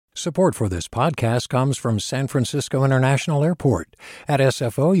Support for this podcast comes from San Francisco International Airport. At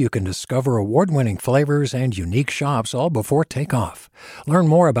SFO, you can discover award-winning flavors and unique shops all before takeoff. Learn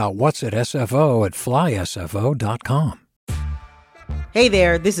more about what's at SFO at flysfo.com. Hey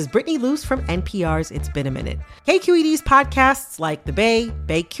there, this is Brittany Luce from NPR's It's Been a Minute. KQED's podcasts like The Bay,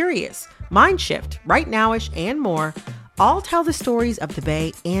 Bay Curious, Mindshift, Right Nowish, and more all tell the stories of the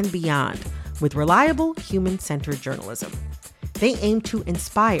Bay and beyond with reliable, human-centered journalism. They aim to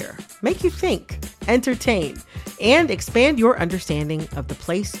inspire, make you think, entertain, and expand your understanding of the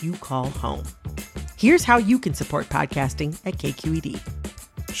place you call home. Here's how you can support podcasting at KQED.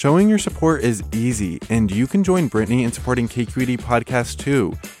 Showing your support is easy, and you can join Brittany in supporting KQED Podcast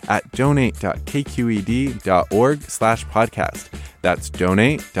too at donate.kqed.org/podcast. That's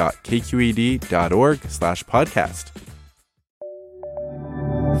donate.kqed.org/podcast.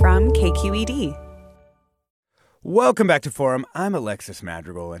 From KQED. Welcome back to Forum. I'm Alexis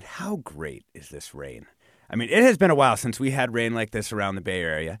Madrigal, and how great is this rain? I mean, it has been a while since we had rain like this around the Bay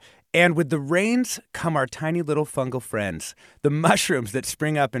Area. And with the rains come our tiny little fungal friends, the mushrooms that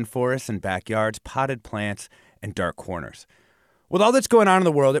spring up in forests and backyards, potted plants, and dark corners. With all that's going on in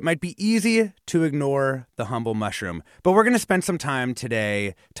the world, it might be easy to ignore the humble mushroom. But we're going to spend some time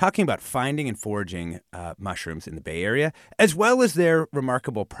today talking about finding and foraging mushrooms in the Bay Area, as well as their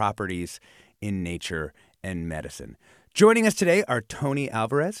remarkable properties in nature and medicine. Joining us today are Tony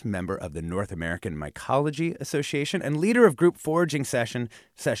Alvarez, member of the North American Mycology Association and leader of group foraging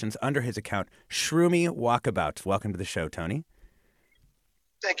sessions under his account, Shroomy Walkabouts. Welcome to the show, Tony.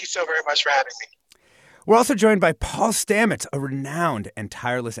 Thank you so very much for having me. We're also joined by Paul Stamets, a renowned and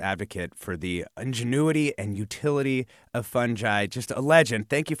tireless advocate for the ingenuity and utility of fungi. Just a legend.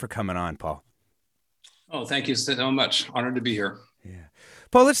 Thank you for coming on, Paul. Oh, thank you so much. Honored to be here. Yeah.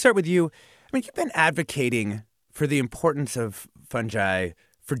 Paul, let's start with you. I mean, you've been advocating for the importance of fungi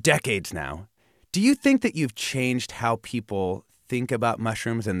for decades now. Do you think that you've changed how people think about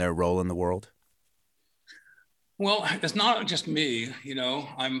mushrooms and their role in the world? Well, it's not just me,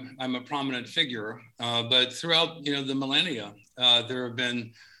 I'm a prominent figure, but throughout, the millennia, there have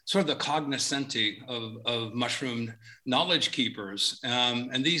been sort of the cognoscenti of mushroom knowledge keepers.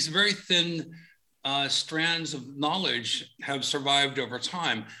 And these very thin strands of knowledge have survived over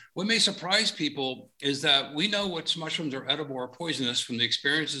time. What may surprise people is that we know which mushrooms are edible or poisonous from the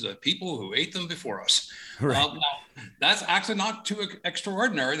experiences of people who ate them before us. Right. Now, that's actually not too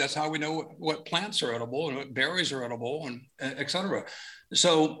extraordinary. That's how we know what plants are edible and what berries are edible, and et cetera.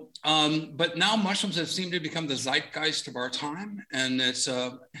 So, but now mushrooms have seemed to become the zeitgeist of our time. And it's,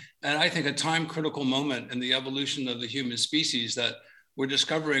 and I think, a time-critical moment in the evolution of the human species that we're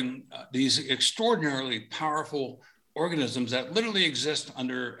discovering these extraordinarily powerful organisms that literally exist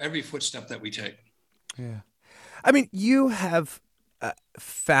under every footstep that we take. Yeah. I mean, you have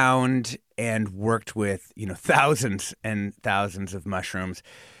found and worked with, thousands and thousands of mushrooms.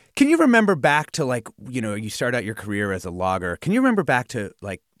 Can you remember back to you start out your career as a logger. Can you remember back to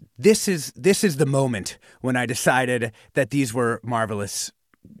this is the moment when I decided that these were marvelous,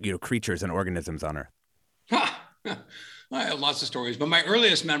 creatures and organisms on Earth? I have lots of stories, but my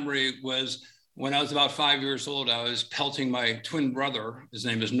earliest memory was when I was about 5 years old. I was pelting my twin brother, his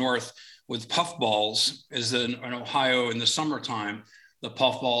name is North, with puffballs. As in Ohio in the summertime, the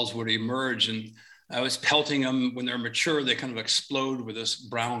puffballs would emerge, and I was pelting them. When they're mature, they kind of explode with this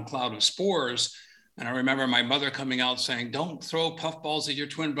brown cloud of spores. And I remember my mother coming out saying, "Don't throw puffballs at your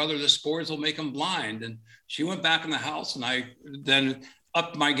twin brother. The spores will make him blind." And she went back in the house, and I then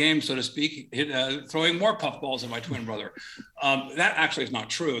upped my game, so to speak, throwing more puffballs at my twin brother. That actually is not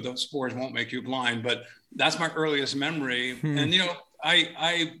true. Those spores won't make you blind, but that's my earliest memory. And,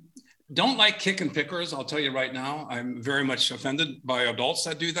 I don't like kick and pickers. I'll tell you right now, I'm very much offended by adults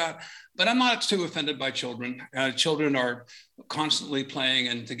that do that, but I'm not too offended by children. Children are constantly playing,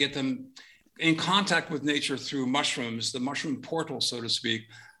 and to get them in contact with nature through mushrooms, the mushroom portal, so to speak,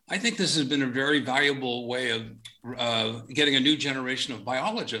 I think this has been a very valuable way of getting a new generation of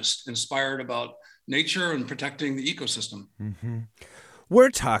biologists inspired about nature and protecting the ecosystem. Mm-hmm. We're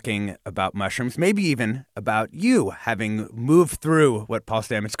talking about mushrooms, maybe even about you having moved through what Paul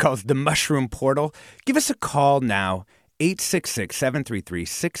Stamets calls the mushroom portal. Give us a call now,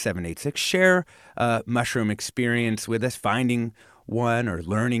 866-733-6786. Share a mushroom experience with us, finding one or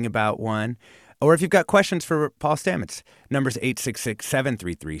learning about one. Or if you've got questions for Paul Stamets, number's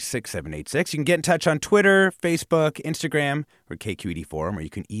 866-733-6786. You can get in touch on Twitter, Facebook, Instagram, or KQED Forum, or you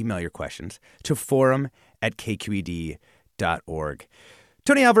can email your questions to forum@kqed.org.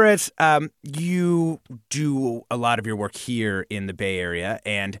 Tony Alvarez, you do a lot of your work here in the Bay Area,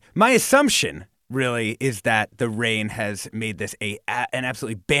 and my assumption really is that the rain has made this an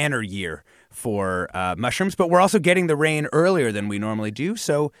absolutely banner year for mushrooms, but we're also getting the rain earlier than we normally do.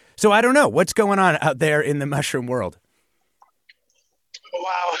 So I don't know what's going on out there in the mushroom world.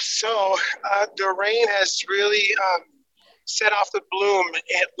 Wow. So the rain has really set off the bloom,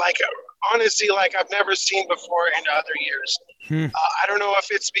 honestly, like I've never seen before in other years. I don't know if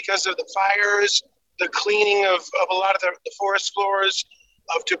it's because of the fires, the cleaning of a lot of the forest floors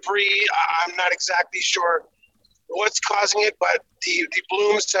of debris. I'm not exactly sure what's causing it, but the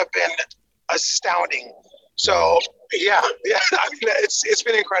blooms have been astounding. So yeah. I mean, it's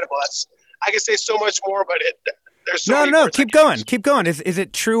been incredible. I can say so much more, but there's so many words. Keep going. Is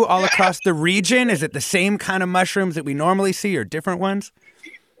it true all across the region? Is it the same kind of mushrooms that we normally see, or different ones?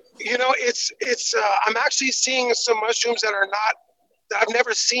 You know, it's I'm actually seeing some mushrooms that I've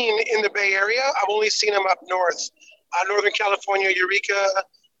never seen in the Bay Area. I've only seen them up north, Northern California, Eureka,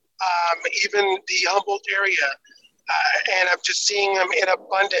 even the Humboldt area. And I'm just seeing them in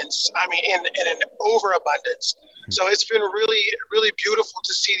abundance. I mean, in an overabundance. So it's been really, really beautiful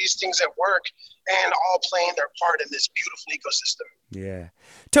to see these things at work and all playing their part in this beautiful ecosystem. Yeah.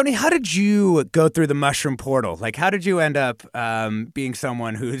 Tony, how did you go through the mushroom portal? Like, how did you end up being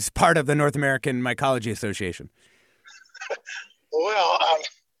someone who's part of the North American Mycology Association? Well,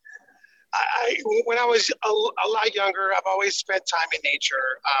 when I was a lot younger, I've always spent time in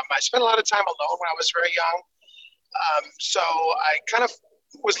nature. I spent a lot of time alone when I was very young. So I kind of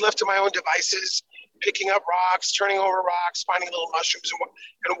was left to my own devices, picking up rocks, turning over rocks, finding little mushrooms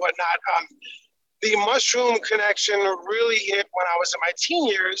and whatnot. The mushroom connection really hit when I was in my teen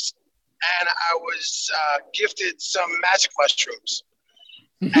years, and I was gifted some magic mushrooms.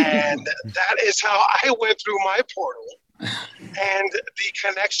 And that is how I went through my portal. And the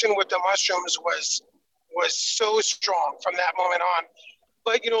connection with the mushrooms was so strong from that moment on.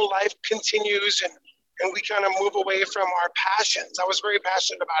 But, life continues, and we kind of move away from our passions. I was very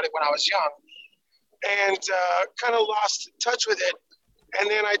passionate about it when I was young, and kind of lost touch with it. And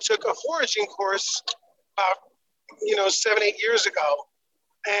then I took a foraging course about, 7-8 years ago,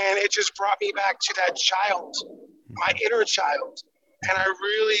 and it just brought me back to that child, my inner child. And I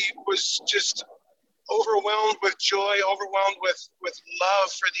really was just overwhelmed with joy, overwhelmed with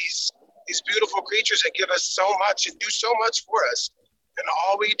love for these beautiful creatures that give us so much and do so much for us. And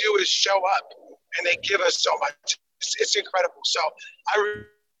all we do is show up, and they give us so much. It's incredible. So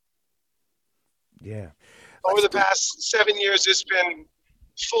over the past 7 years, it's been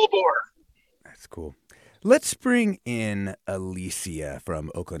full bore. That's cool. Let's bring in Alicia from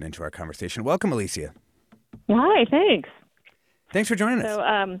Oakland into our conversation. Welcome, Alicia. Hi, thanks. Thanks for joining us. So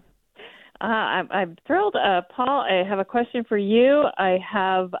I'm thrilled. Paul, I have a question for you. I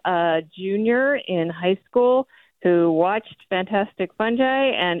have a junior in high school who watched Fantastic Fungi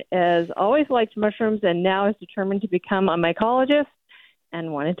and has always liked mushrooms and now is determined to become a mycologist,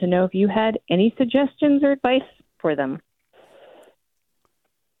 and wanted to know if you had any suggestions or advice for them.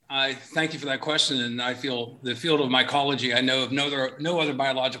 I thank you for that question. And I feel the field of mycology, I know of no other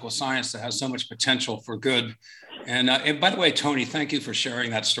biological science that has so much potential for good. And by the way, Tony, thank you for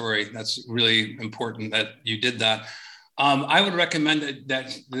sharing that story. That's really important that you did that. I would recommend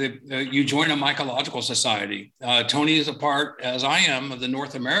that you join a mycological society. Tony is a part, as I am, of the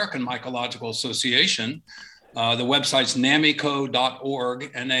North American Mycological Association. The website's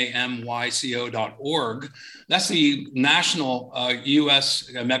namyco.org, namyco.org. That's the national U.S.,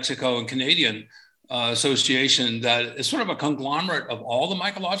 Mexico, and Canadian association that is sort of a conglomerate of all the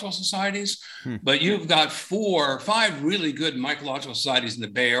mycological societies. But you've got 4 or 5 really good mycological societies in the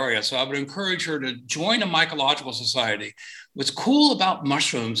Bay Area. So I would encourage her to join a mycological society. What's cool about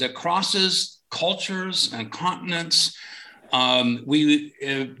mushrooms, it crosses cultures and continents. We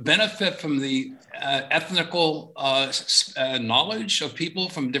benefit from the ethnical knowledge of people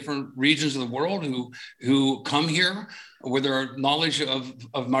from different regions of the world who come here with their knowledge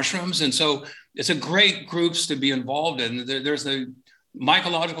of mushrooms. And so it's a great groups to be involved in. There's the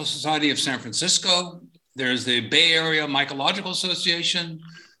Mycological Society of San Francisco. There's the Bay Area Mycological Association.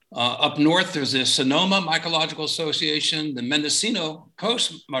 Up north, there's the Sonoma Mycological Association, the Mendocino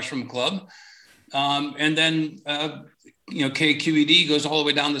Coast Mushroom Club. And then KQED goes all the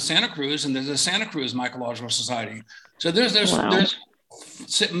way down to Santa Cruz, and there's a Santa Cruz Mycological Society. So there's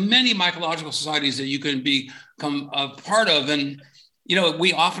many mycological societies that you can become a part of. And,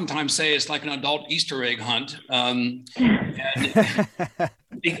 we oftentimes say it's like an adult Easter egg hunt.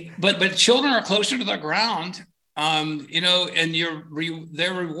 But children are closer to the ground, and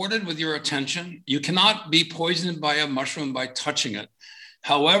they're rewarded with your attention. You cannot be poisoned by a mushroom by touching it.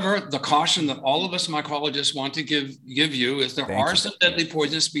 However, the caution that all of us mycologists want to give you is there are some deadly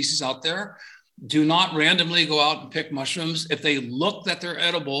poisonous species out there do not randomly go out and pick mushrooms. If they look that they're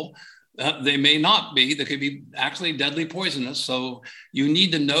edible, they may not be. They could be actually deadly poisonous. So you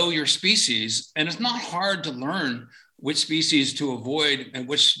need to know your species. And it's not hard to learn which species to avoid and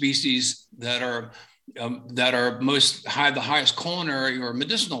which species that are most high, the highest culinary or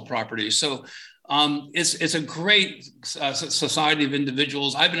medicinal properties. So it's a great society of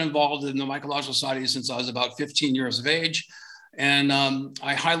individuals. I've been involved in the Mycological Society since I was about 15 years of age. And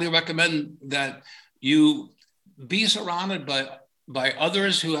I highly recommend that you be surrounded by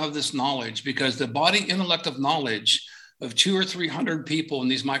others who have this knowledge, because the body intellect of knowledge of 200 or 300 people in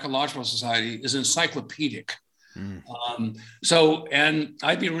these mycological society is encyclopedic. And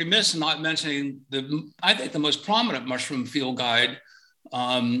I'd be remiss in not mentioning I think the most prominent mushroom field guide,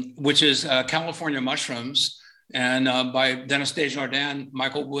 which is California Mushrooms, and by Dennis Desjardins,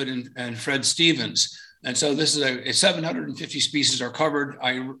 Michael Wood, and Fred Stevens. And so this is a 750 species are covered.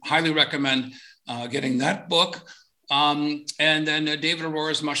 I highly recommend getting that book. And then David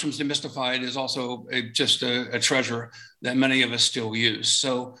Aurora's Mushrooms Demystified is also just a treasure that many of us still use.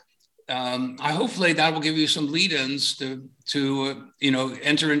 So hopefully that will give you some lead-ins to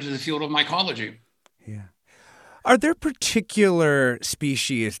enter into the field of mycology. Yeah. Are there particular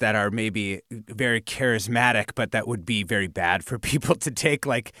species that are maybe very charismatic, but that would be very bad for people to take?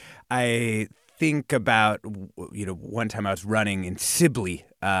 Like, I think about, one time I was running in Sibley,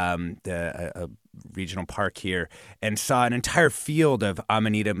 a regional park here, and saw an entire field of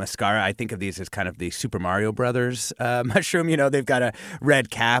Amanita muscaria. I think of these as kind of the Super Mario Brothers mushroom. They've got a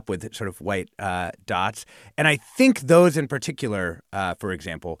red cap with sort of white dots. And I think those in particular, for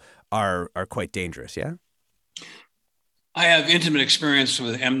example, are quite dangerous, yeah? I have intimate experience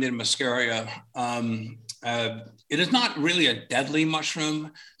with Amanita muscaria. It is not really a deadly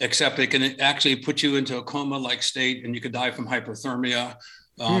mushroom, except it can actually put you into a coma-like state, and you could die from hypothermia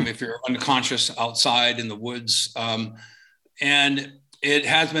if you're unconscious outside in the woods. And it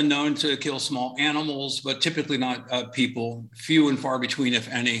has been known to kill small animals, but typically not people, few and far between, if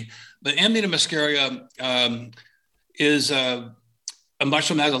any. But Amanita muscaria is a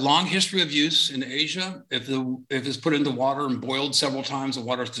mushroom that has a long history of use in Asia. If it's put into water and boiled several times, the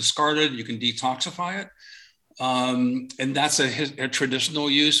water is discarded, you can detoxify it. And that's a traditional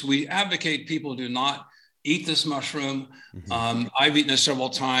use. We advocate people do not eat this mushroom. I've eaten it several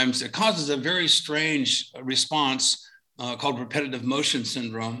times. It causes a very strange response called repetitive motion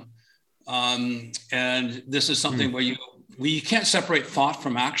syndrome. And this is something where you can't separate thought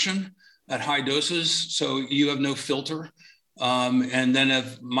from action at high doses. So you have no filter. And then in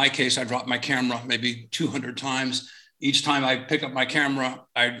my case, I dropped my camera maybe 200 times. Each time I pick up my camera,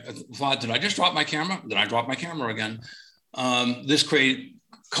 I thought, did I just drop my camera? Then I dropped my camera again. This created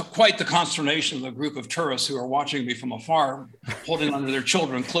quite the consternation of a group of tourists who are watching me from afar, holding onto their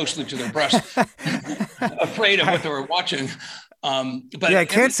children closely to their breasts, afraid of what they were watching. But I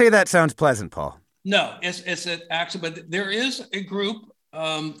can't say that sounds pleasant, Paul. No, it's actually, but there is a group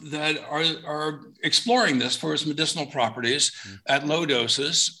that are exploring this for its medicinal properties at low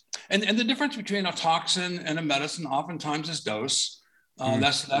doses. And the difference between a toxin and a medicine oftentimes is dose.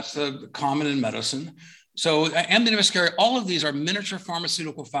 That's the common in medicine. So Amanita muscaria, all of these are miniature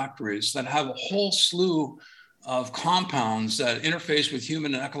pharmaceutical factories that have a whole slew of compounds that interface with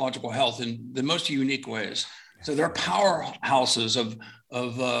human and ecological health in the most unique ways. So they're powerhouses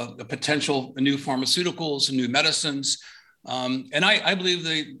of potential new pharmaceuticals and new medicines. And I believe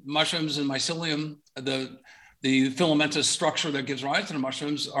the mushrooms and mycelium, the filamentous structure that gives rise to the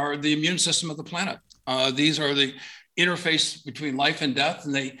mushrooms, are the immune system of the planet. These are the interface between life and death.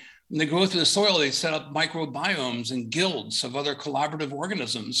 And when they go through the soil, they set up microbiomes and guilds of other collaborative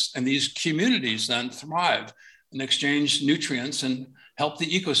organisms. And these communities then thrive and exchange nutrients and help the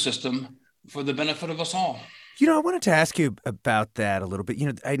ecosystem for the benefit of us all. I wanted to ask you about that a little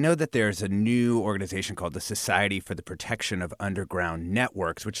bit. I know that there's a new organization called the Society for the Protection of Underground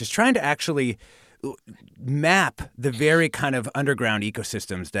Networks, which is trying to actually map the very kind of underground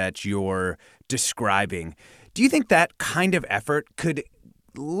ecosystems that you're describing. Do you think that kind of effort could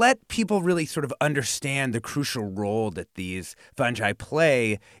let people really sort of understand the crucial role that these fungi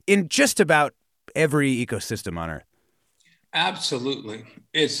play in just about every ecosystem on Earth? Absolutely.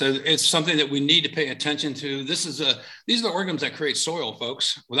 It's something that we need to pay attention to. These are the organisms that create soil,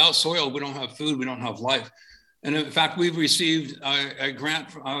 folks. Without soil, we don't have food, we don't have life. And in fact, we've received a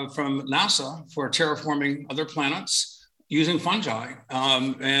grant from NASA for terraforming other planets using fungi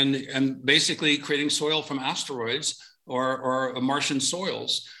and basically creating soil from asteroids or Martian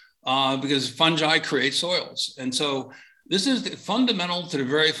soils because fungi create soils. And so this is fundamental to the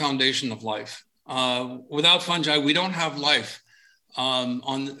very foundation of life. Without fungi, we don't have life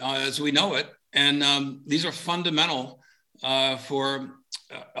as we know it. And these are fundamental for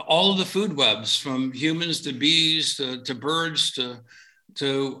all of the food webs, from humans to bees to birds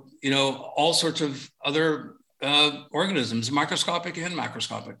to all sorts of other organisms, microscopic and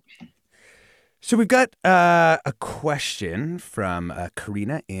macroscopic. So we've got a question from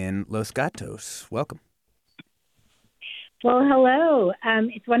Karina in Los Gatos. Welcome. Well, hello.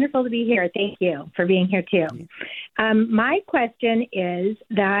 It's wonderful to be here. Thank you for being here, too. My question is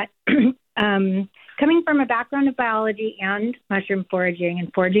that coming from a background of biology and mushroom foraging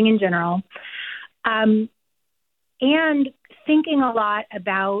and foraging in general, and thinking a lot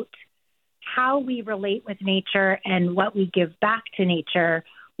about how we relate with nature and what we give back to nature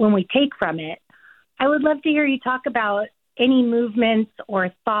when we take from it, I would love to hear you talk about any movements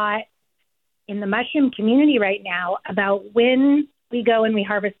or thought in the mushroom community right now about when we go and we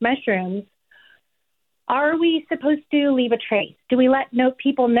harvest mushrooms. Are we supposed to leave a trace? Do we let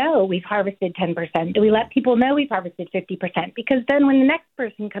people know we've harvested 10%? Do we let people know we've harvested 50%? Because then when the next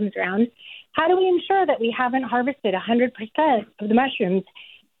person comes around, how do we ensure that we haven't harvested 100% of the mushrooms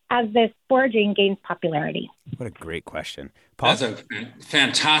as this foraging gains popularity? What a great question. Paul? That's a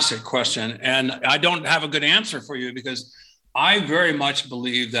fantastic question. And I don't have a good answer for you because I very much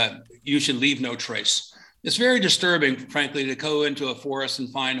believe that you should leave no trace. It's very disturbing, frankly, to go into a forest and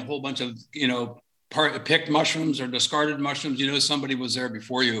find a whole bunch of, picked mushrooms or discarded mushrooms. Somebody was there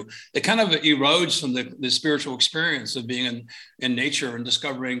before you. It kind of erodes from the spiritual experience of being in nature and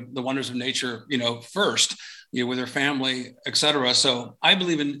discovering the wonders of nature, first, with their family, et cetera. So I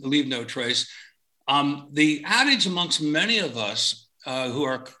believe in leave no trace. The adage amongst many of us who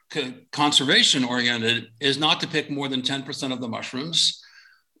are conservation oriented is not to pick more than 10% of the mushrooms.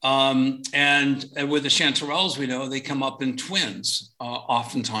 And with the chanterelles, we know they come up in twins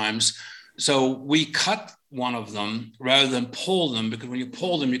oftentimes. So we cut one of them rather than pull them, because when you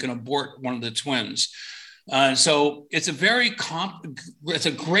pull them, you can abort one of the twins. So it's it's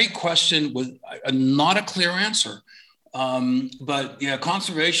a great question with not a clear answer. But yeah,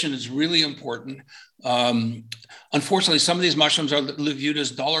 conservation is really important. Unfortunately, some of these mushrooms are viewed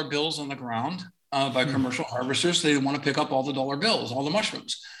as dollar bills on the ground by commercial harvesters. They want to pick up all the dollar bills, all the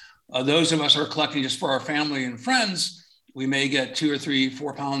mushrooms. Those of us who are collecting just for our family and friends, we may get 2 or 3,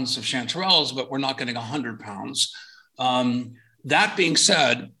 4 pounds of chanterelles, but we're not getting 100 pounds. That being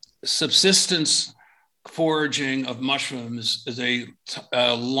said, subsistence foraging of mushrooms is a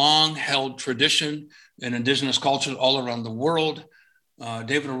long-held tradition in indigenous cultures all around the world.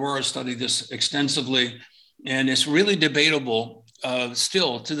 David Aurora studied this extensively, and it's really debatable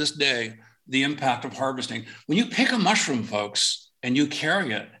still to this day, the impact of harvesting. When you pick a mushroom, folks, and you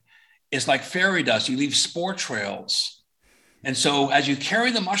carry it, it's like fairy dust. You leave spore trails. And so as you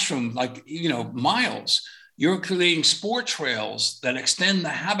carry the mushroom, miles, you're creating spore trails that extend the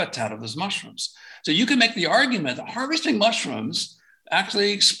habitat of those mushrooms. So you can make the argument that harvesting mushrooms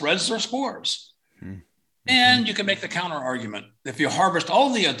actually spreads their spores. Mm-hmm. And you can make the counter argument. If you harvest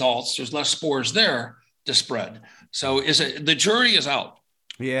all the adults, there's less spores there to spread. So the jury is out.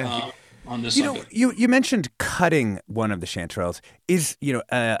 Yeah. On this subject. You mentioned cutting one of the chanterelles.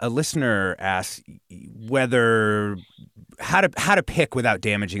 A listener asked how to pick without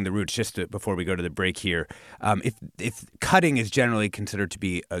damaging the roots, before we go to the break here. If cutting is generally considered to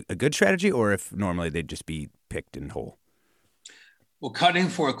be a good strategy, or if normally they'd just be picked in whole. Well, cutting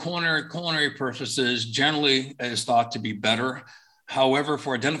for culinary purposes generally is thought to be better. However,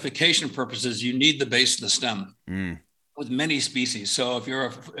 for identification purposes, you need the base of the stem. With many species. So if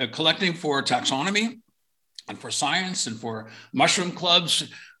you're collecting for taxonomy and for science and for mushroom clubs,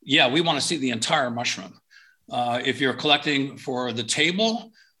 we want to see the entire mushroom. If you're collecting for the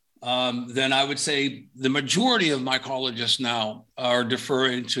table, then I would say the majority of mycologists now are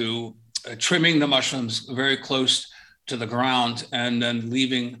deferring to trimming the mushrooms very close to the ground and then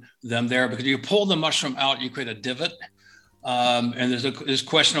leaving them there, because you pull the mushroom out, you create a divot. And it's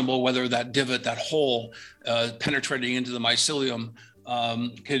questionable whether that divot, that hole penetrating into the mycelium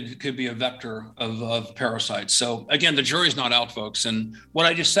could be a vector of parasites. So again, the jury's not out, folks. And what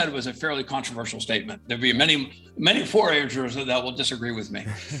I just said was a fairly controversial statement. There'll be many foragers that will disagree with me.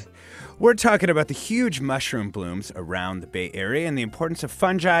 We're talking about the huge mushroom blooms around the Bay Area and the importance of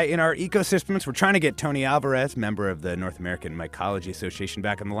fungi in our ecosystems. We're trying to get Tony Alvarez, member of the North American Mycology Association,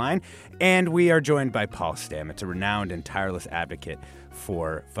 back on the line. And we are joined by Paul Stamets, a renowned and tireless advocate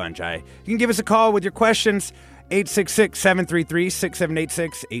for fungi. You can give us a call with your questions,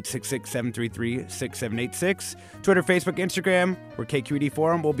 866-733-6786, 866-733-6786. Twitter, Facebook, Instagram, we're KQED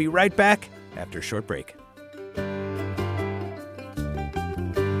Forum. We'll be right back after a short break.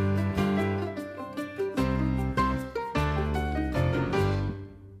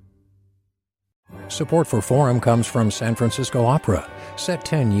 Support for Forum comes from San Francisco Opera. Set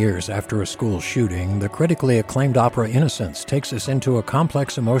 10 years after a school shooting, the critically acclaimed opera Innocence takes us into a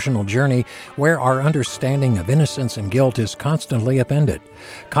complex emotional journey where our understanding of innocence and guilt is constantly upended.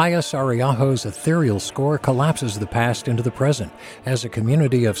 Kaya Sariaho's ethereal score collapses the past into the present as a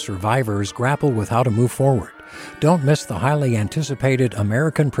community of survivors grapple with how to move forward. Don't miss the highly anticipated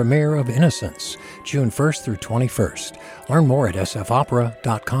American premiere of Innocence, June 1st through 21st. Learn more at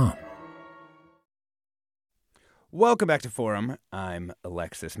sfopera.com. Welcome back to Forum. I'm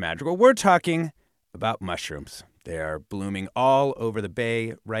Alexis Madrigal. We're talking about mushrooms. They are blooming all over the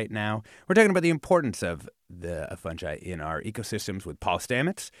Bay right now. We're talking about the importance of the fungi in our ecosystems with Paul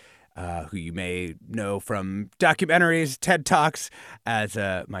Stamets, who you may know from documentaries, TED Talks, as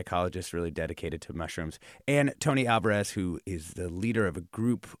a mycologist really dedicated to mushrooms, and Tony Alvarez, who is the leader of a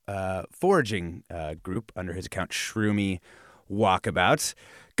group, foraging group under his account, Shroomy Walkabouts.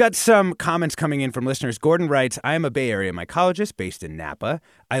 Got some comments coming in from listeners. Gordon writes, I am a Bay Area mycologist based in Napa.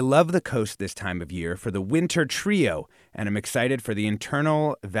 I love the coast this time of year for the winter trio, and I'm excited for the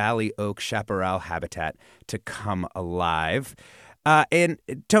internal valley oak chaparral habitat to come alive. And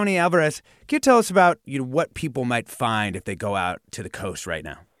Tony Alvarez, can you tell us about what people might find if they go out to the coast right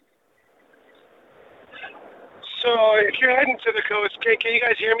now? So if you're heading to the coast, can you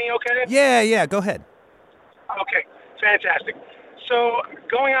guys hear me okay? Yeah, go ahead. Okay, fantastic. So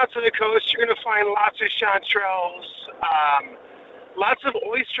going out to the coast, you're going to find lots of chanterelles, lots of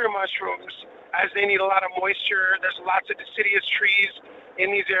oyster mushrooms, as they need a lot of moisture. There's lots of deciduous trees in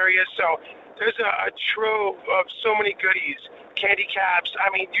these areas. So there's a trove of so many goodies, candy caps. I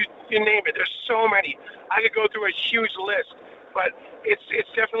mean, you name it. There's so many. I could go through a huge list, but it's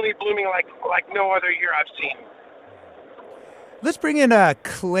definitely blooming like no other year I've seen. Let's bring in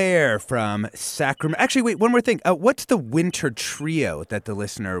Claire from Sacramento. Actually, wait, one more thing. What's the winter trio that the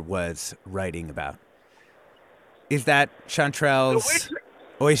listener was writing about? Is that chanterelles,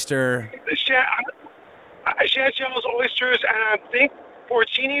 oyster? Chanterelles, oysters, and I think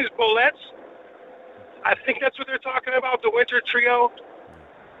porcinis, boletes. I think that's what they're talking about, the winter trio.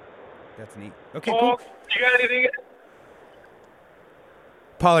 That's neat. Okay, Paul, cool. You got anything?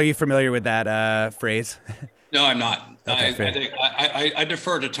 Paul, are you familiar with that phrase? No, I'm not. Okay, I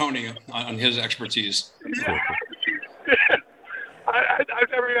defer to Tony on his expertise. Cool. I've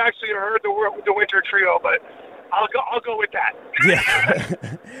never actually heard the winter trio, but I'll go with that. Yeah.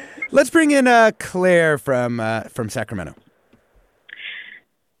 Let's bring in Claire from Sacramento.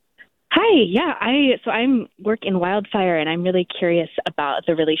 Hi, yeah, I'm work in wildfire, and I'm really curious about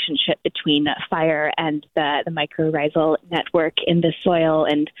the relationship between fire and the mycorrhizal network in the soil,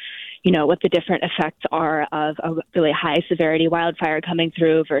 and what the different effects are of a really high severity wildfire coming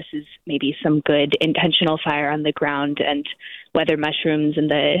through versus maybe some good intentional fire on the ground, and whether mushrooms and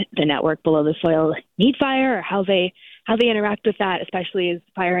the network below the soil need fire, or how they interact with that, especially as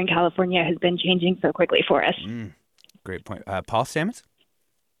fire in California has been changing so quickly for us. Great point. Paul Stamets?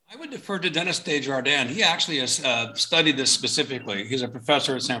 I would defer to Dennis Desjardins. He actually has studied this specifically. He's a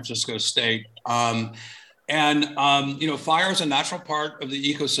professor at San Francisco State. Fire is a natural part of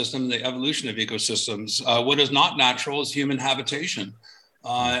the ecosystem, the evolution of ecosystems. What is not natural is human habitation.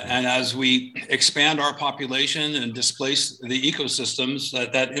 And as we expand our population and displace the ecosystems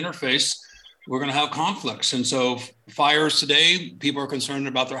that interface, we're going to have conflicts. And so fires today, people are concerned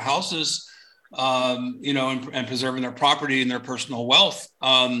about their houses, and preserving their property and their personal wealth.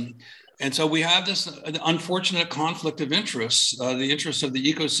 And so we have this unfortunate conflict of interests, the interests of the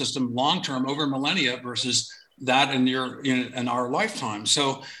ecosystem long-term over millennia versus that in our lifetime.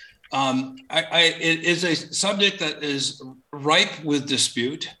 So it is a subject that is ripe with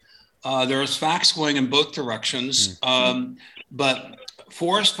dispute. There's facts going in both directions, but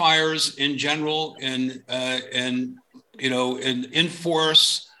forest fires in general in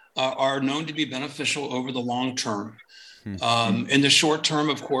forests are known to be beneficial over the long term. In the short term,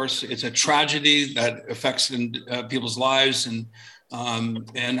 of course, it's a tragedy that affects people's lives and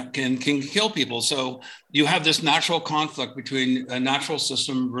can kill people. So you have this natural conflict between a natural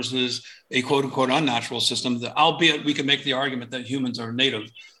system versus a quote unquote unnatural system, albeit we can make the argument that humans are native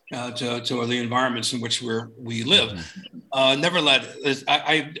to the environments in which we live. Nevertheless,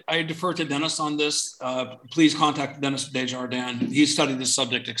 I defer to Dennis on this. Please contact Dennis Desjardins. He studied this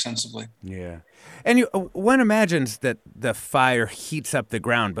subject extensively. Yeah. And one imagines that the fire heats up the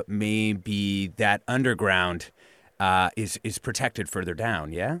ground, but maybe that underground is protected further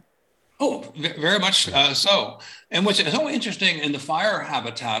down, yeah? Oh, very much so. And what's so interesting in the fire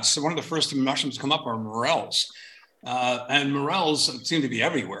habitats, one of the first mushrooms to come up are morels. And morels seem to be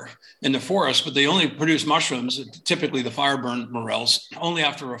everywhere in the forest, but they only produce mushrooms, typically the fire burn morels, only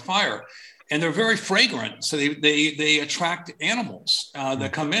after a fire. and they're very fragrant. So they attract animals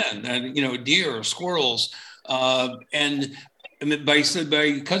that come in, and deer, squirrels, and because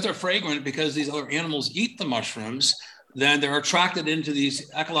they're fragrant, because these other animals eat the mushrooms, then they're attracted into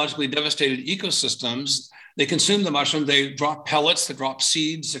these ecologically devastated ecosystems. They consume the mushroom, they drop pellets, they drop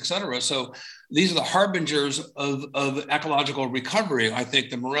seeds, et cetera. So these are the harbingers of ecological recovery. I think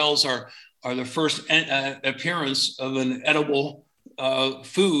the morels are the first appearance of an edible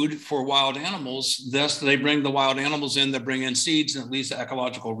food for wild animals. Thus, they bring the wild animals in, they bring in seeds, and it leads to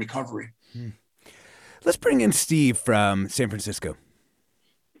ecological recovery. Let's bring in Steve from San Francisco.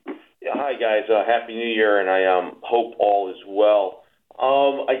 Yeah, hi guys. Happy New Year, and I hope all is well.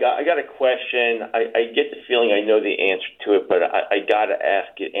 I got a question. I get the feeling I know the answer to it, but I got to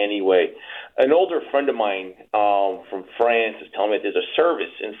ask it anyway. An older friend of mine from France is telling me that there's a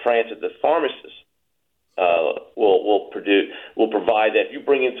service in France that the pharmacist will provide that if you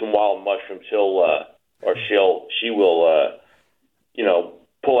bring in some wild mushrooms, she will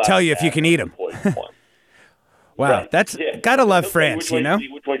pull out. Tell you if you can eat them. Wow, right. That's gotta love France, Which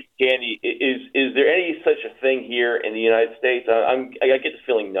one you can eat. Is there any such a thing here in the United States? I get the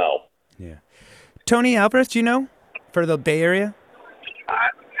feeling no. Yeah. Tony Alvarez, do you know for the Bay Area?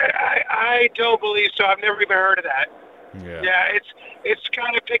 I don't believe so. I've never even heard of that. Yeah. It's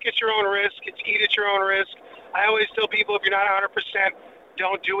kind of pick at your own risk. It's eat at your own risk. I always tell people if you're not 100%,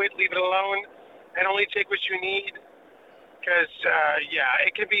 don't do it. Leave it alone, and only take what you need. Because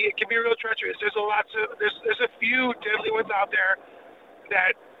it can be real treacherous. There's a few deadly ones out there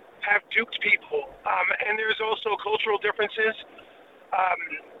that have duped people, and there's also cultural differences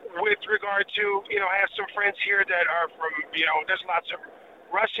with regard to I have some friends here that are from there's lots of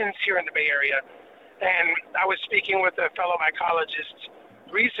Russians here in the Bay Area, and I was speaking with a fellow mycologist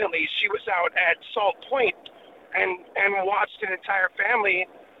recently. She was out at Salt Point and watched an entire family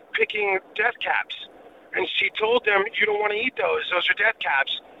picking death caps. And she told them, you don't want to eat those. Those are death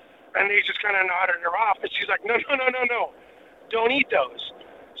caps. And they just kind of nodded her off. And she's like, no. Don't eat those.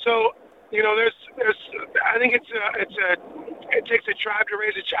 So, there's I think it takes a tribe to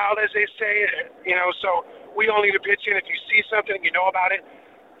raise a child, as they say. So we all need to pitch in. If you see something, you know about it,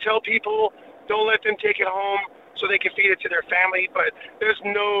 tell people, don't let them take it home so they can feed it to their family. But there's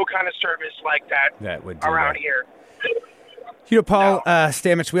no kind of service like that would do around that. here. Paul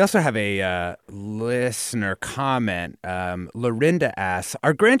Stamets, we also have a listener comment. Lorinda asks,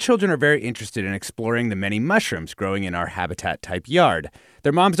 our grandchildren are very interested in exploring the many mushrooms growing in our habitat-type yard.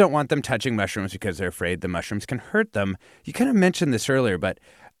 Their moms don't want them touching mushrooms because they're afraid the mushrooms can hurt them. You kind of mentioned this earlier, but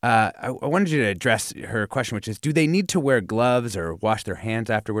I wanted you to address her question, which is, do they need to wear gloves or wash their hands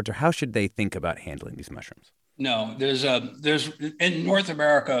afterwards, or how should they think about handling these mushrooms? No, there's in North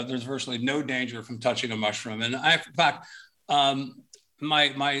America, there's virtually no danger from touching a mushroom. And in fact,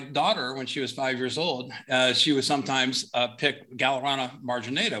 my daughter, when she was 5 years old, she would sometimes pick Galerana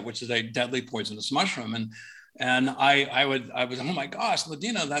marginata, which is a deadly poisonous mushroom. And I was, oh my gosh,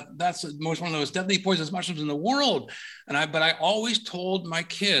 Ladina, that's one of those deadly poisonous mushrooms in the world. But I always told my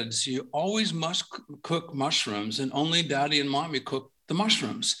kids, you always must cook mushrooms, and only daddy and mommy cook the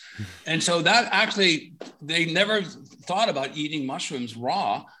mushrooms. And so that actually, they never thought about eating mushrooms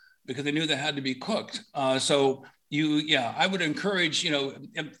raw because they knew they had to be cooked. I would encourage,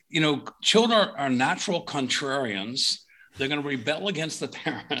 children are natural contrarians. They're going to rebel against the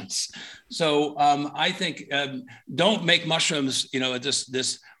parents. So I think don't make mushrooms, this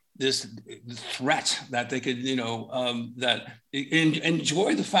threat that they could,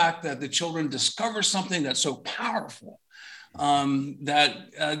 enjoy the fact that the children discover something that's so powerful, that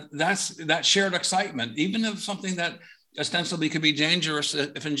shared excitement, even if something that ostensibly could be dangerous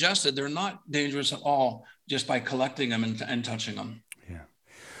if ingested, they're not dangerous at all just by collecting them and touching them. Yeah.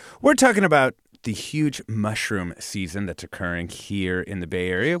 We're talking about the huge mushroom season that's occurring here in the Bay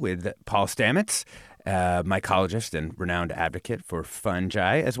Area with Paul Stamets, mycologist and renowned advocate for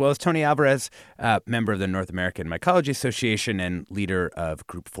fungi, as well as Tony Alvarez, member of the North American Mycology Association and leader of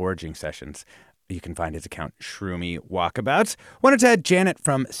group foraging sessions. You can find his account, Shroomy Walkabouts. Wanted to add Janet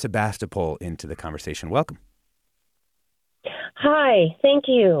from Sebastopol into the conversation. Welcome. Hi, thank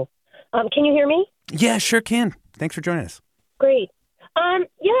you. Can you hear me? Yeah, sure can. Thanks for joining us. Great.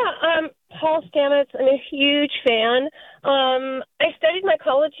 Paul Stamets, I'm a huge fan. I studied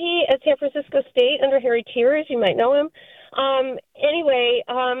mycology at San Francisco State under Harry Tiers. You might know him. My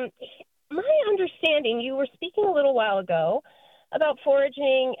understanding, you were speaking a little while ago about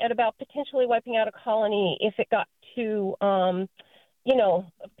foraging and about potentially wiping out a colony if it got too,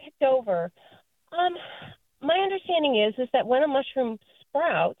 picked over. My understanding is that when a mushroom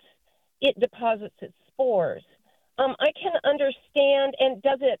sprouts, it deposits its spores. I can understand and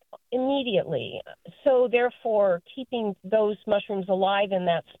does it immediately. So therefore, keeping those mushrooms alive in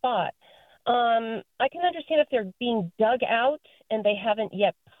that spot. I can understand if they're being dug out and they haven't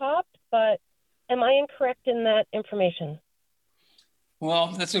yet popped, but am I incorrect in that information?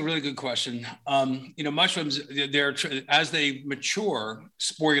 Well, that's a really good question. Mushrooms, as they mature,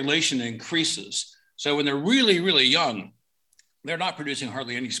 sporulation increases. So when they're really, really young, they're not producing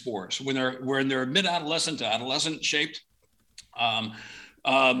hardly any spores. When they're mid-adolescent to adolescent shaped,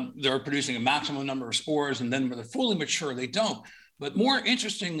 they're producing a maximum number of spores, and then when they're fully mature, they don't. But more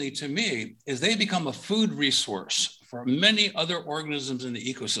interestingly to me is they become a food resource for many other organisms in the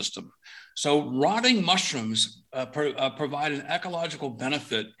ecosystem. So rotting mushrooms provide an ecological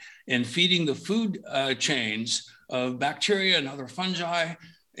benefit in feeding the food chains of bacteria and other fungi.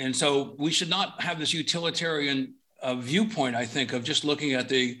 And so we should not have this utilitarian viewpoint, I think, of just looking at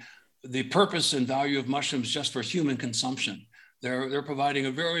the purpose and value of mushrooms just for human consumption. They're providing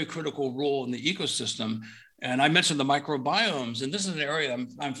a very critical role in the ecosystem. And I mentioned the microbiomes, and this is an area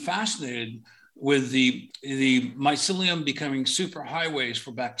I'm fascinated with the mycelium becoming superhighways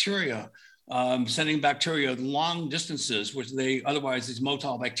for bacteria, sending bacteria long distances, which these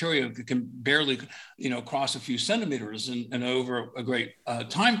motile bacteria can barely, cross a few centimeters and over a great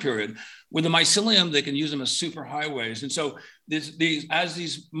time period. With the mycelium, they can use them as superhighways. And so as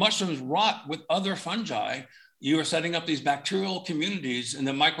these mushrooms rot with other fungi, you are setting up these bacterial communities and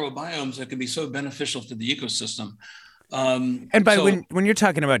the microbiomes that can be so beneficial to the ecosystem. When you're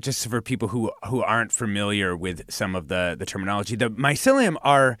talking about, just for people who aren't familiar with some of the terminology, the mycelium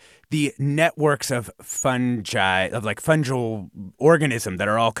are the networks of fungi, of like fungal organism that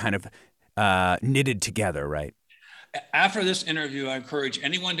are all kind of knitted together, right? After this interview, I encourage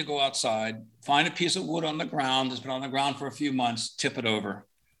anyone to go outside, find a piece of wood on the ground that's been on the ground for a few months, tip it over.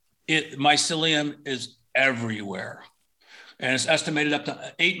 Mycelium is everywhere. And it's estimated up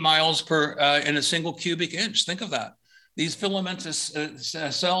to 8 miles in a single cubic inch. Think of that. These filamentous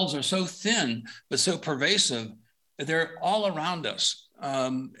cells are so thin, but so pervasive that they're all around us.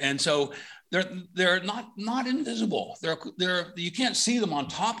 And so they're not invisible. You can't see them on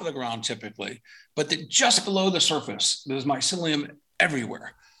top of the ground typically, but they're just below the surface. There's mycelium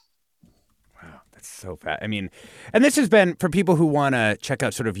everywhere. Wow, that's so fast. I mean, and this has been, for people who want to check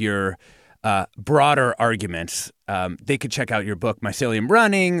out sort of your broader arguments, they could check out your book, Mycelium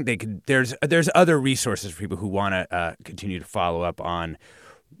Running. There's other resources for people who want to continue to follow up on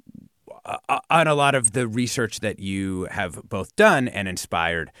a lot of the research that you have both done and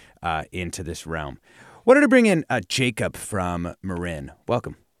inspired into this realm. Wanted to bring in Jacob from Marin.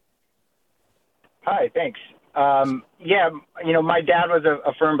 Welcome. Hi, thanks. My dad was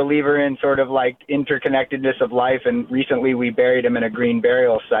a firm believer in sort of like interconnectedness of life, and recently we buried him in a green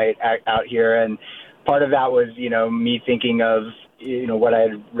burial site out here, and part of that was, me thinking of, what I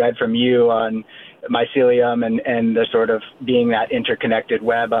had read from you on mycelium and the sort of being that interconnected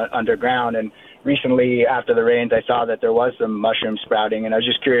web underground. And recently, after the rains, I saw that there was some mushroom sprouting, and I was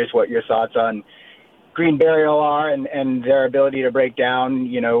just curious what your thoughts on green burial are and their ability to break down,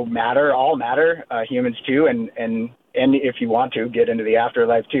 matter, all matter, humans too, and if you want to, get into the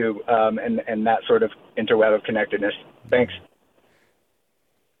afterlife too, and that sort of interweb of connectedness. Thanks.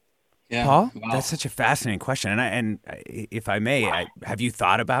 Yeah, Paul, wow. That's such a fascinating question. And if I may, have you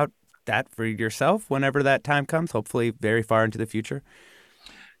thought about that for yourself whenever that time comes, hopefully very far into the future?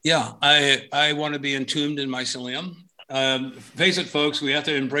 Yeah, I want to be entombed in mycelium. Face it, folks, we have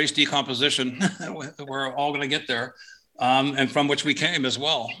to embrace decomposition. We're all going to get there, and from which we came as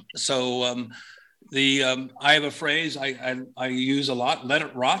well. So I have a phrase I use a lot, let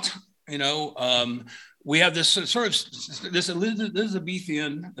it rot. We have this sort of this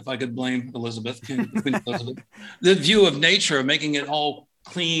Elizabethan, if I could blame Elizabeth, Queen Elizabeth, the view of nature, making it all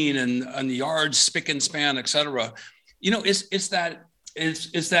clean and the yards spick and span, et cetera. It's that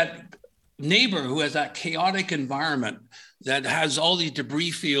neighbor who has that chaotic environment that has all these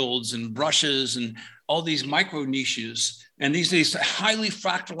debris fields and brushes and all these micro niches and these highly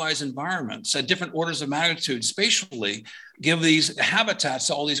fractalized environments at different orders of magnitude spatially give these habitats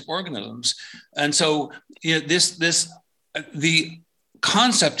to all these organisms. And so the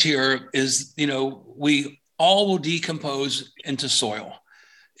concept here is, we all will decompose into soil.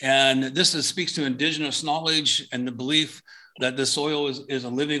 And this speaks to indigenous knowledge and the belief that the soil is a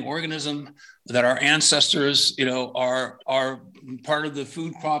living organism, that our ancestors, are part of the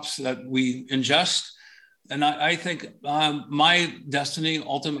food crops that we ingest. And I think my destiny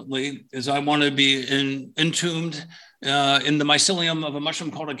ultimately is I want to be entombed in the mycelium of a mushroom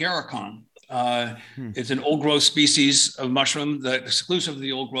called agaricon. It's an old growth species of mushroom that exclusive of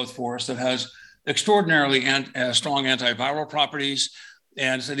the old growth forest that has extraordinarily strong antiviral properties.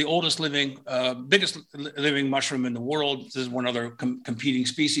 And so the oldest biggest living mushroom in the world. This is one other competing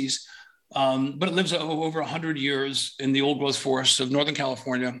species. But it lives over 100 years in the old growth forests of Northern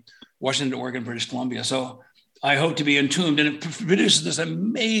California, Washington, Oregon, British Columbia. So I hope to be entombed, and it produces this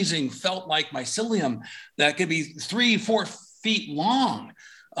amazing felt-like mycelium that could be 3-4 feet long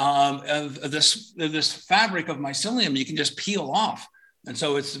of this fabric of mycelium you can just peel off. And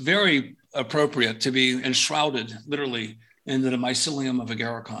so it's very appropriate to be enshrouded literally into the mycelium of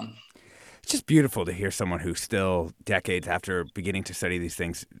agarikon. It's just beautiful to hear someone who still, decades after beginning to study these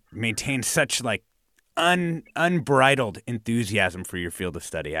things, maintains such like unbridled enthusiasm for your field of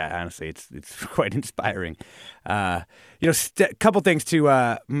study. Honestly, it's quite inspiring. Couple things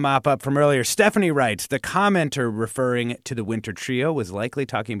to mop up from earlier. Stephanie writes, the commenter referring to the winter trio was likely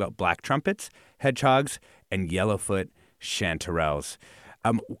talking about black trumpets, hedgehogs, and yellowfoot chanterelles.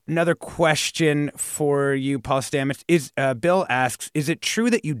 Another question for you, Paul Stamets, is Bill asks, is it true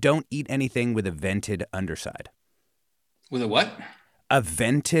that you don't eat anything with a vented underside? With a what? A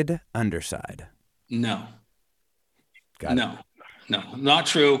vented underside. No. Got no, not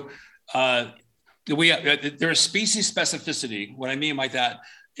true. There's species specificity. What I mean by that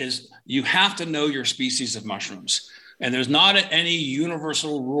is you have to know your species of mushrooms. And there's not any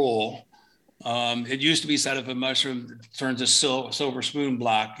universal rule. It used to be said if a mushroom turns a silver spoon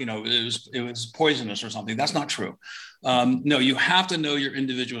black, it was poisonous or something. That's not true. No, you have to know your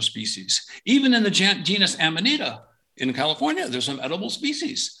individual species. Even in the genus Amanita in California, there's some edible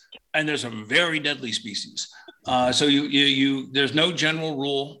species. And there's some very deadly species. So there's no general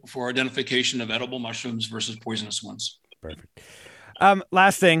rule for identification of edible mushrooms versus poisonous ones. Perfect.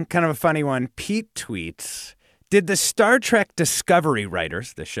 Last thing, kind of a funny one. Pete tweets, did the Star Trek Discovery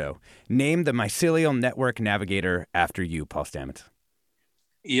writers, the show, name the mycelial network navigator after you, Paul Stamets?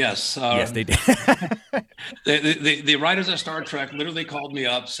 Yes. Yes, they did. the writers of Star Trek literally called me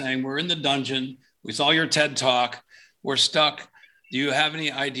up saying, we're in the dungeon. We saw your TED Talk. We're stuck. Do you have any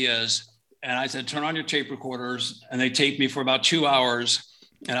ideas? And I said, turn on your tape recorders. And they taped me for about 2 hours.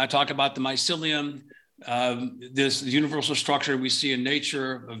 And I talk about the mycelium, this universal structure we see in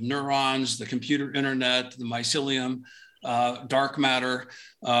nature of neurons, the computer internet, the mycelium, dark matter.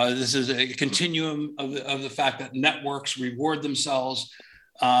 This is a continuum of the fact that networks reward themselves.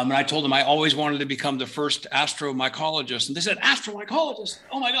 And I told them I always wanted to become the first mycologist. And they said, mycologist?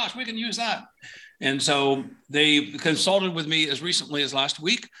 Oh my gosh, we can use that. And so they consulted with me as recently as last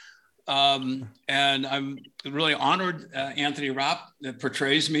week. And I'm really honored Anthony Rapp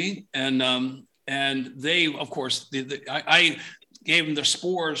portrays me. And they, of course, I gave them the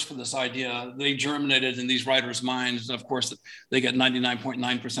spores for this idea. They germinated in these writers' minds. And of course, they get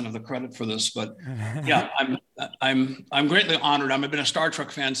 99.9% of the credit for this. But yeah, I'm greatly honored. I've been a Star Trek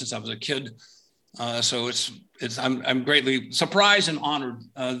fan since I was a kid. So I'm greatly surprised and honored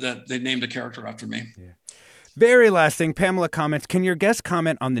that they named a character after me. Yeah. Very last thing, Pamela comments, can your guest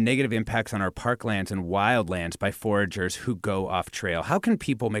comment on the negative impacts on our parklands and wildlands by foragers who go off trail? How can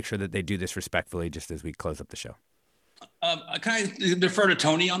people make sure that they do this respectfully just as we close up the show? Can I defer to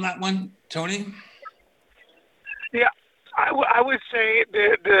Tony on that one? Tony? Yeah, I would say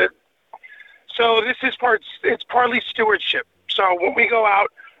so this is it's partly stewardship. So when we go out,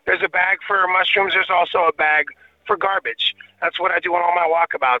 there's a bag for mushrooms. There's also a bag for garbage. That's what I do on all my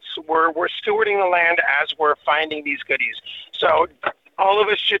walkabouts. We're stewarding the land as we're finding these goodies. So all of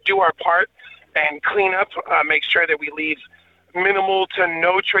us should do our part and clean up, make sure that we leave minimal to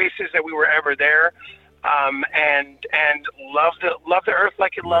no traces that we were ever there, and love the earth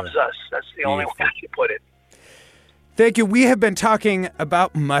like it loves us. That's the only way I can put it. Thank you. We have been talking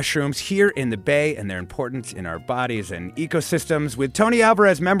about mushrooms here in the Bay and their importance in our bodies and ecosystems with Tony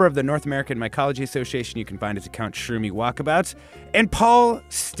Alvarez, member of the North American Mycology Association. You can find his account, Shroomy Walkabouts, and Paul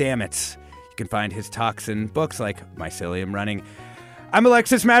Stamets. You can find his talks and books like Mycelium Running. I'm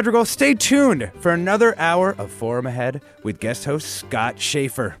Alexis Madrigal. Stay tuned for another hour of Forum Ahead with guest host Scott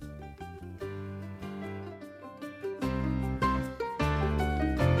Schaefer.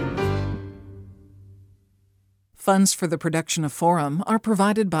 Funds for the production of Forum are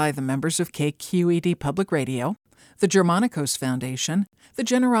provided by the members of KQED Public Radio, the Germanicos Foundation, the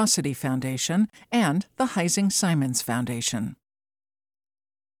Generosity Foundation, and the Heising Simons Foundation.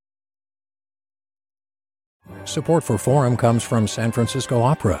 Support for Forum comes from San Francisco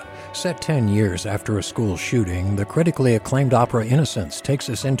Opera. Set 10 years after a school shooting, the critically acclaimed opera Innocence takes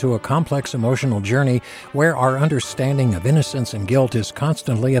us into a complex emotional journey where our understanding of innocence and guilt is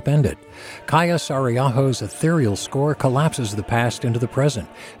constantly upended. Kaya Sariaho's ethereal score collapses the past into the present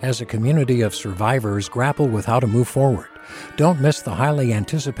as a community of survivors grapple with how to move forward. Don't miss the highly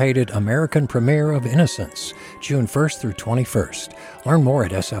anticipated American premiere of Innocence, June 1st through 21st. Learn more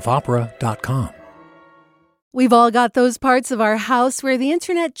at sfopera.com. We've all got those parts of our house where the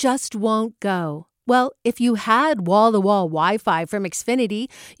internet just won't go. Well, if you had wall-to-wall Wi-Fi from Xfinity,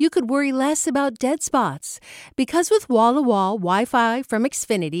 you could worry less about dead spots. Because with wall-to-wall Wi-Fi from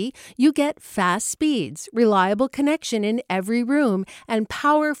Xfinity, you get fast speeds, reliable connection in every room, and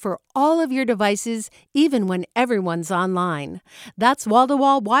power for all of your devices, even when everyone's online. That's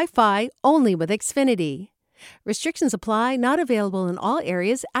wall-to-wall Wi-Fi only with Xfinity. Restrictions apply, not available in all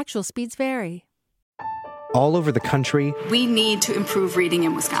areas. Actual speeds vary. All over the country, we need to improve reading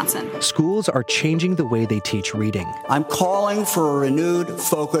in Wisconsin. Schools are changing the way they teach reading. I'm calling for a renewed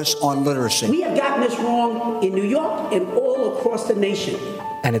focus on literacy. We have gotten this wrong in New York and all across the nation.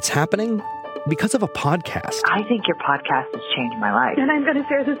 And it's happening because of a podcast. I think your podcast has changed my life. And I'm going to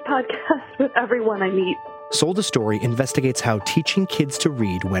share this podcast with everyone I meet. Sold a Story investigates how teaching kids to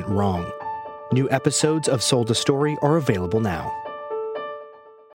read went wrong. New episodes of Sold a Story are available now.